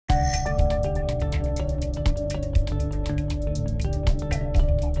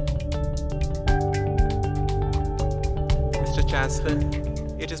Chancellor,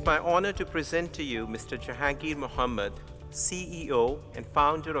 it is my honor to present to you Mr. Jahangir Mohammed, CEO and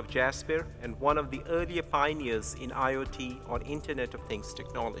founder of Jasper and one of the earlier pioneers in IoT or Internet of Things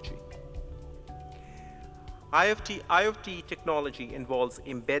technology. IoT technology involves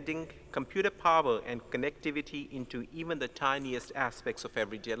embedding computer power and connectivity into even the tiniest aspects of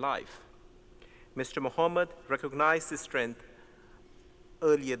everyday life. Mr. Mohammed recognized this strength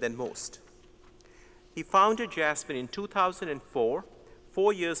earlier than most. He founded Jasper in 2004,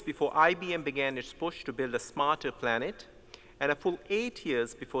 4 years before IBM began its push to build a smarter planet, and a full 8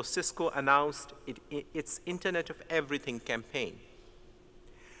 years before Cisco announced its Internet of Everything campaign.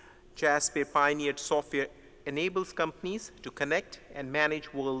 Jasper pioneered software enables companies to connect and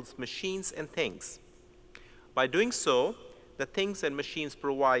manage world's machines and things. By doing so, the things and machines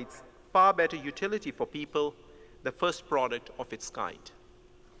provides far better utility for people, the first product of its kind.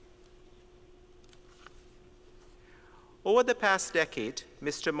 Over the past decade,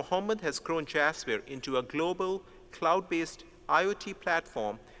 Mr. Mohammed has grown Jasper into a global cloud-based IoT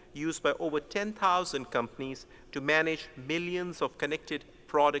platform used by over 10,000 companies to manage millions of connected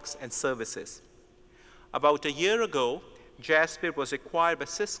products and services. About a year ago, Jasper was acquired by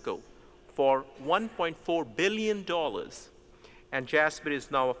Cisco for $1.4 billion, and Jasper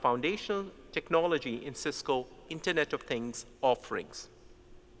is now a foundational technology in Cisco Internet of Things offerings.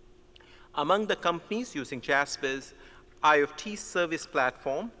 Among the companies using Jasper's IoT service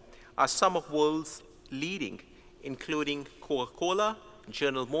platform are some of the world's leading, including Coca-Cola,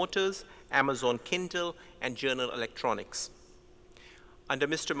 General Motors, Amazon Kindle, and General Electronics. Under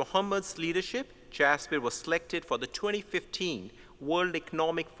Mr. Mohammed's leadership, Jasper was selected for the 2015 World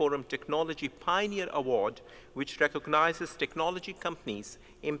Economic Forum Technology Pioneer Award, which recognizes technology companies'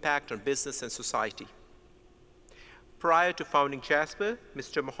 impact on business and society. Prior to founding Jasper,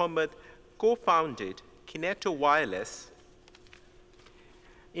 Mr. Mohammed co-founded Kineto Wireless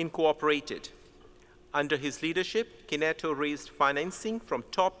Incorporated. Under his leadership, Kineto raised financing from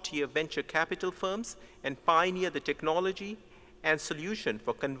top-tier venture capital firms and pioneered the technology and solution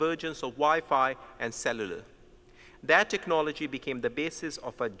for convergence of Wi-Fi and cellular. That technology became the basis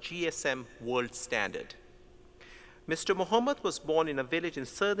of a GSM world standard. Mr. Mohammed was born in a village in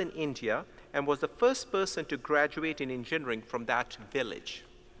southern India and was the first person to graduate in engineering from that village.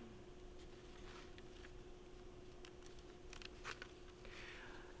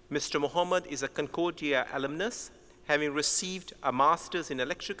 Mr. Mohammed is a Concordia alumnus, having received a master's in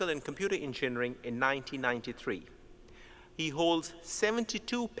electrical and computer engineering in 1993. He holds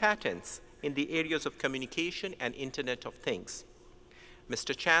 72 patents in the areas of communication and Internet of Things.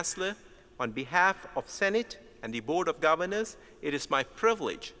 Mr. Chancellor, on behalf of Senate and the Board of Governors, it is my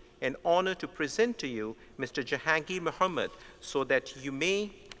privilege and honor to present to you Mr. Jahangir Mohammed so that you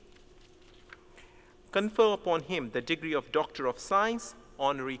may confer upon him the degree of Doctor of Science,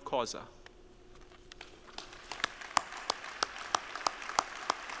 honorary causa.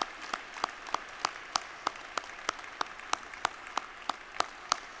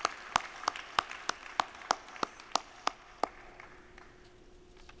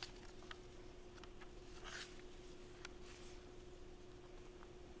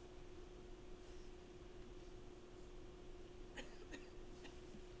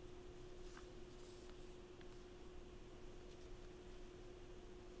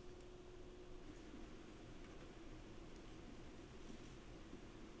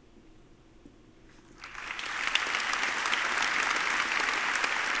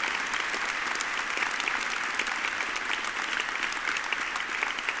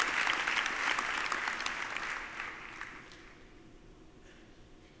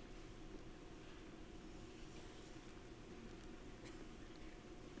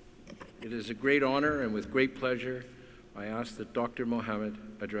 It is a great honor, and with great pleasure, I ask that Dr. Mohammed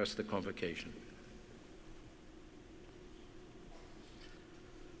address the convocation.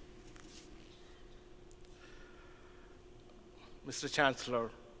 Mr. Chancellor,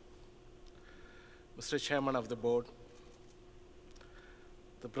 Mr. Chairman of the Board,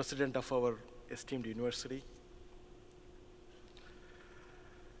 the President of our esteemed university,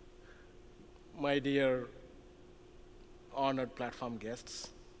 my dear honored platform guests,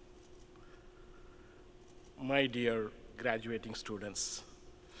 my dear graduating students,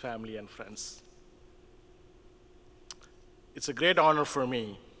 family, and friends. It's a great honor for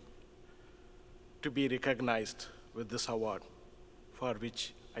me to be recognized with this award, for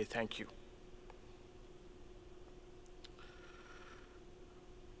which I thank you.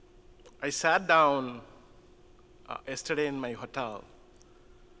 I sat down yesterday in my hotel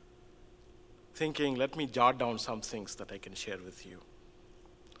thinking, let me jot down some things that I can share with you.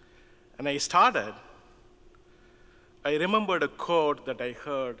 And I started I remembered a quote that I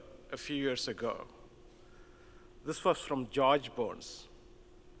heard a few years ago. This was from George Burns,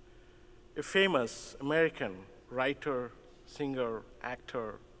 a famous American writer, singer,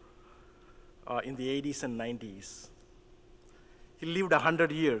 actor in the 80s and 90s. He lived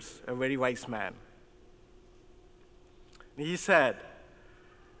 100 years, a very wise man. He said,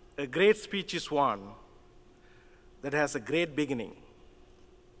 a great speech is one that has a great beginning,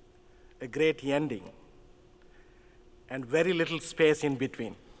 a great ending, and very little space in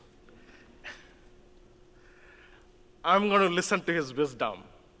between. I'm going to listen to his wisdom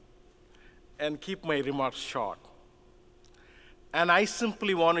and keep my remarks short. And I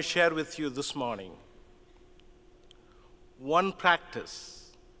simply want to share with you this morning one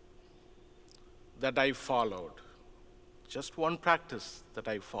practice that I followed, just one practice that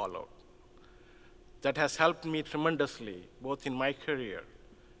I followed, that has helped me tremendously, both in my career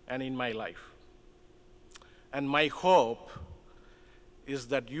and in my life. And my hope is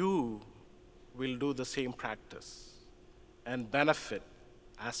that you will do the same practice and benefit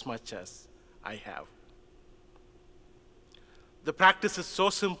as much as I have. The practice is so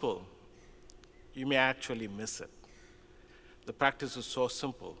simple, you may actually miss it. The practice is so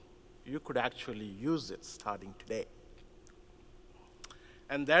simple, you could actually use it starting today.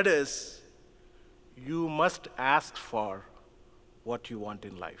 And that is, you must ask for what you want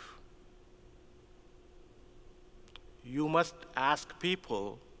in life. You must ask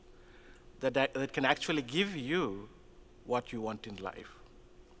people that can actually give you what you want in life.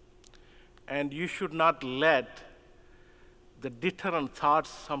 And you should not let the deterrent thoughts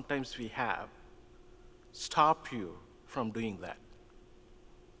sometimes we have stop you from doing that.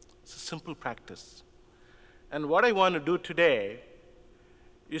 It's a simple practice. And what I want to do today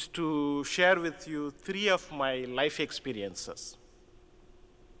is to share with you 3 of my life experiences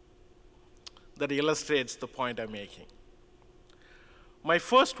that illustrates the point I'm making. My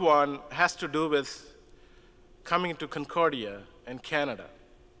first one has to do with coming to Concordia in Canada.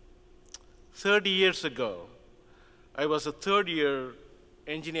 30 years ago, I was a third-year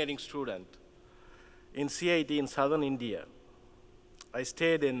engineering student in CIT in southern India. I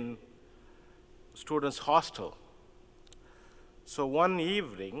stayed in students' hostel. So one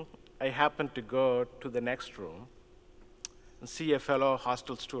evening, I happened to go to the next room and see a fellow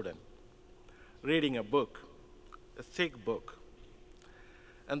hostel student reading a book, a thick book.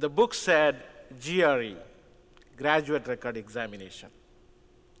 And the book said GRE, Graduate Record Examination.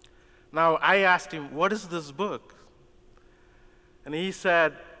 Now, I asked him, what is this book? And he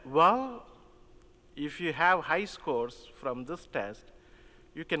said, well, if you have high scores from this test,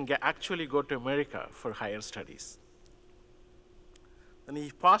 you can actually go to America for higher studies. And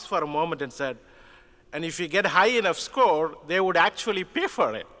he paused for a moment and said, and if you get high enough score, they would actually pay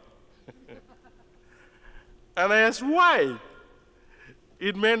for it. And I asked, why?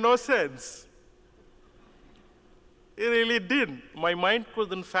 It made no sense. It really didn't. My mind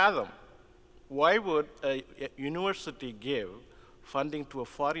couldn't fathom. Why would a university give funding to a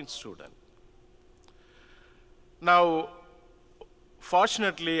foreign student? Now,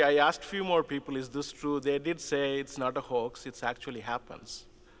 fortunately, I asked a few more people, is this true? They did say it's not a hoax, it actually happens.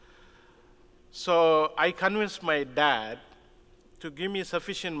 So I convinced my dad to give me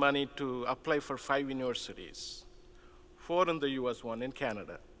sufficient money to apply for 5 universities, 4 in the US, 1 in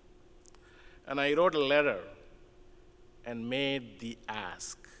Canada. And I wrote a letter and made the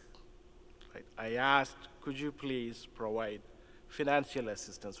ask. Right? I asked, could you please provide financial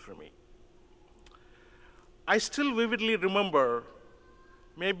assistance for me? I still vividly remember,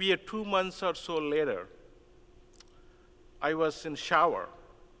 maybe 2 months or so later, I was in shower.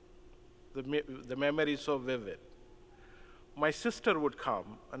 The memory is so vivid. My sister would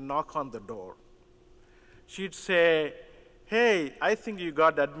come and knock on the door. She'd say, hey, I think you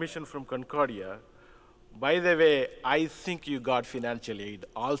got admission from Concordia. By the way, I think you got financial aid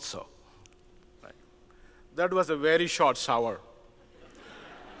also. Right. That was a very short shower.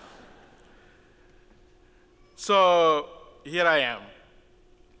 So here I am.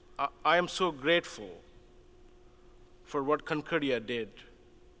 I am so grateful for what Concordia did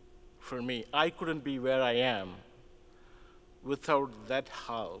for me. I couldn't be where I am without that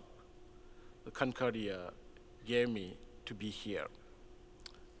help the Concordia gave me to be here.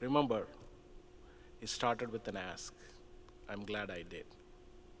 Remember, it started with an ask. I'm glad I did.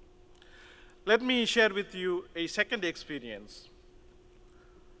 Let me share with you a second experience.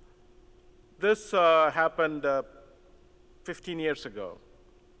 This happened 15 years ago.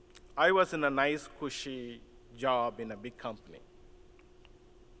 I was in a nice, cushy job in a big company.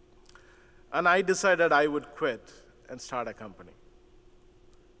 And I decided I would quit and start a company.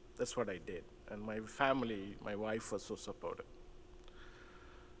 That's what I did. and my family, my wife was so supportive.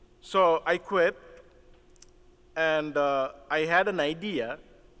 So I quit, and I had an idea.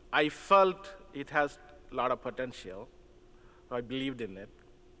 I felt it has a lot of potential. I believed in it.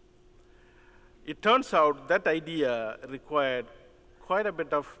 It turns out that idea required quite a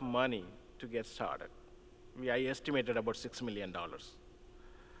bit of money to get started. I estimated about $6 million.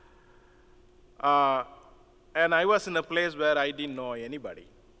 And I was in a place where I didn't know anybody.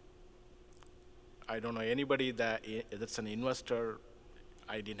 I don't know anybody that's an investor.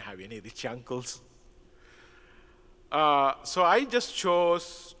 I didn't have any rich uncles. So I just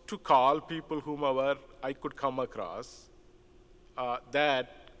chose to call people whomever I could come across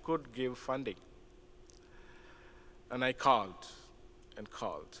that could give funding. And I called and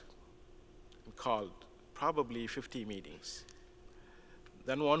called and called, probably 50 meetings.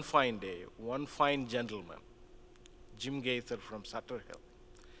 Then one fine day, one fine gentleman, Jim Gaither from Sutter Hill,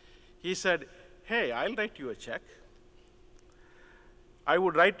 he said, hey, I'll write you a check. I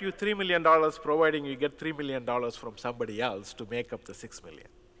would write you $3 million providing you get $3 million from somebody else to make up the $6 million.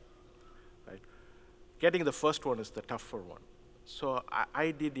 Right? Getting the first one is the tougher one. So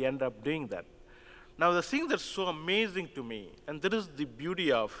I did end up doing that. Now the thing that's so amazing to me, and that is the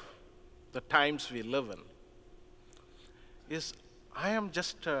beauty of the times we live in, is I am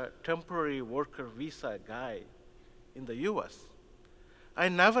just a temporary worker visa guy in the US. I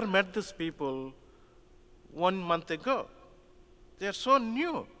never met these people 1 month ago. They're so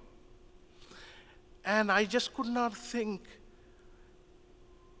new. And I just could not think,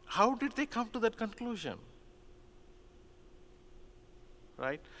 how did they come to that conclusion?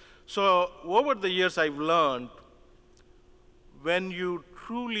 Right? So over the years, I've learned when you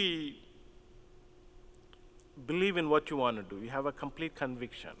truly believe in what you want to do, you have a complete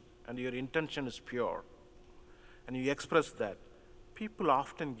conviction, and your intention is pure, and you express that, people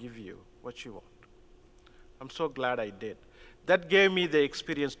often give you what you want. I'm so glad I did. That gave me the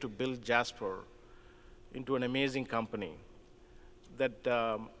experience to build Jasper into an amazing company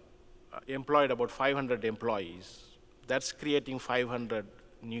that employed about 500 employees. That's creating 500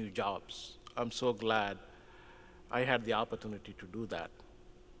 new jobs. I'm so glad I had the opportunity to do that.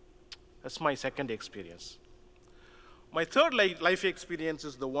 That's my second experience. My third life experience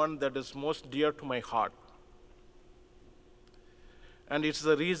is the one that is most dear to my heart. And it's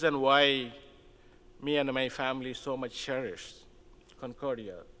the reason why me and my family so much cherish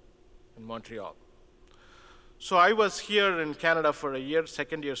Concordia in Montreal. So I was here in Canada for a year,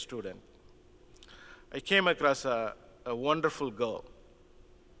 second-year student. I came across a wonderful girl.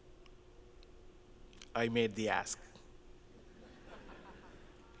 I made the ask.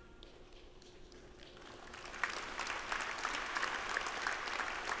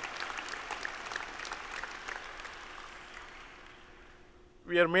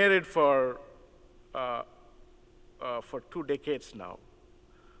 We are married for 2 decades now.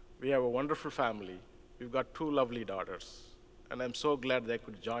 We have a wonderful family. We've got 2 lovely daughters. And I'm so glad they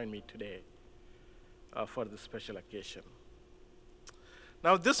could join me today for this special occasion.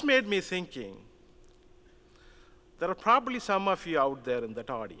 Now, this made me thinking, there are probably some of you out there in that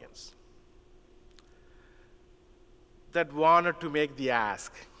audience that wanted to make the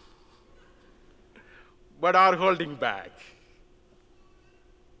ask, but are holding back.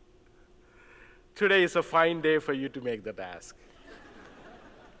 Today is a fine day for you to make that ask.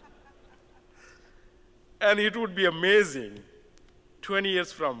 And it would be amazing, 20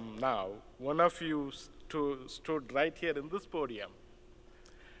 years from now, one of you stood right here in this podium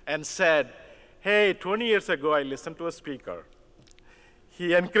and said, hey, 20 years ago, I listened to a speaker.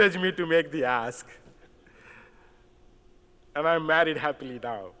 He encouraged me to make the ask. And I'm married happily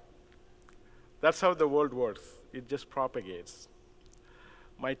now. That's how the world works. It just propagates.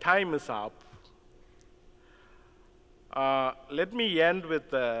 My time is up. Let me end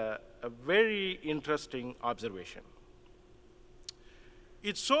with a very interesting observation.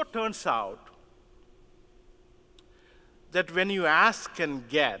 It so turns out that when you ask and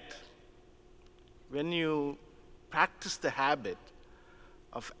get, when you practice the habit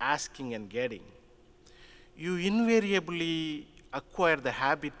of asking and getting, you invariably acquire the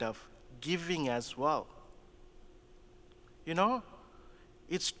habit of giving as well. You know,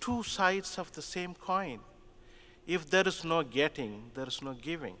 it's 2 sides of the same coin. If there is no getting, there is no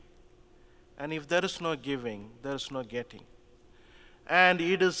giving. And if there is no giving, there is no getting. And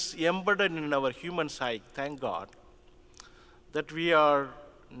it is embedded in our human psyche, thank God, that we are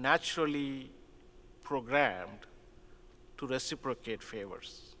naturally programmed to reciprocate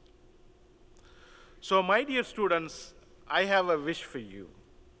favors. So my dear students, I have a wish for you,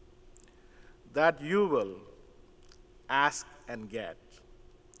 that you will ask and get,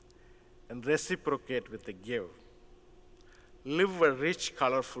 and reciprocate with the give. Live a rich,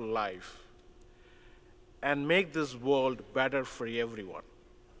 colorful life, and make this world better for everyone.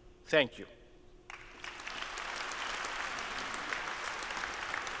 Thank you.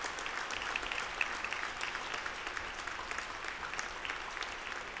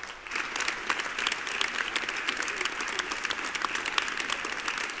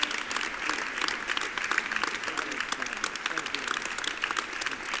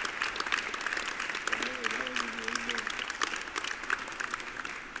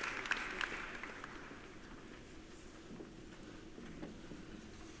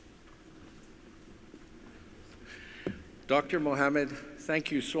 Dr. Mohammed,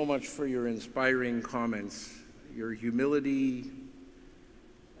 thank you so much for your inspiring comments. Your humility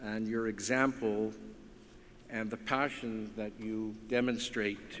and your example and the passion that you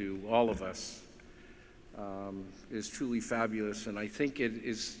demonstrate to all of us is truly fabulous. And I think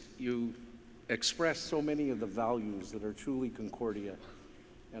you express so many of the values that are truly Concordia.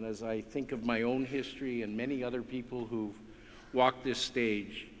 And as I think of my own history and many other people who've walked this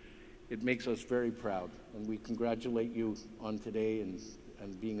stage, it makes us very proud, and we congratulate you on today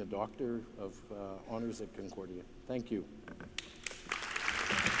and being a Doctor of Honors at Concordia. Thank you.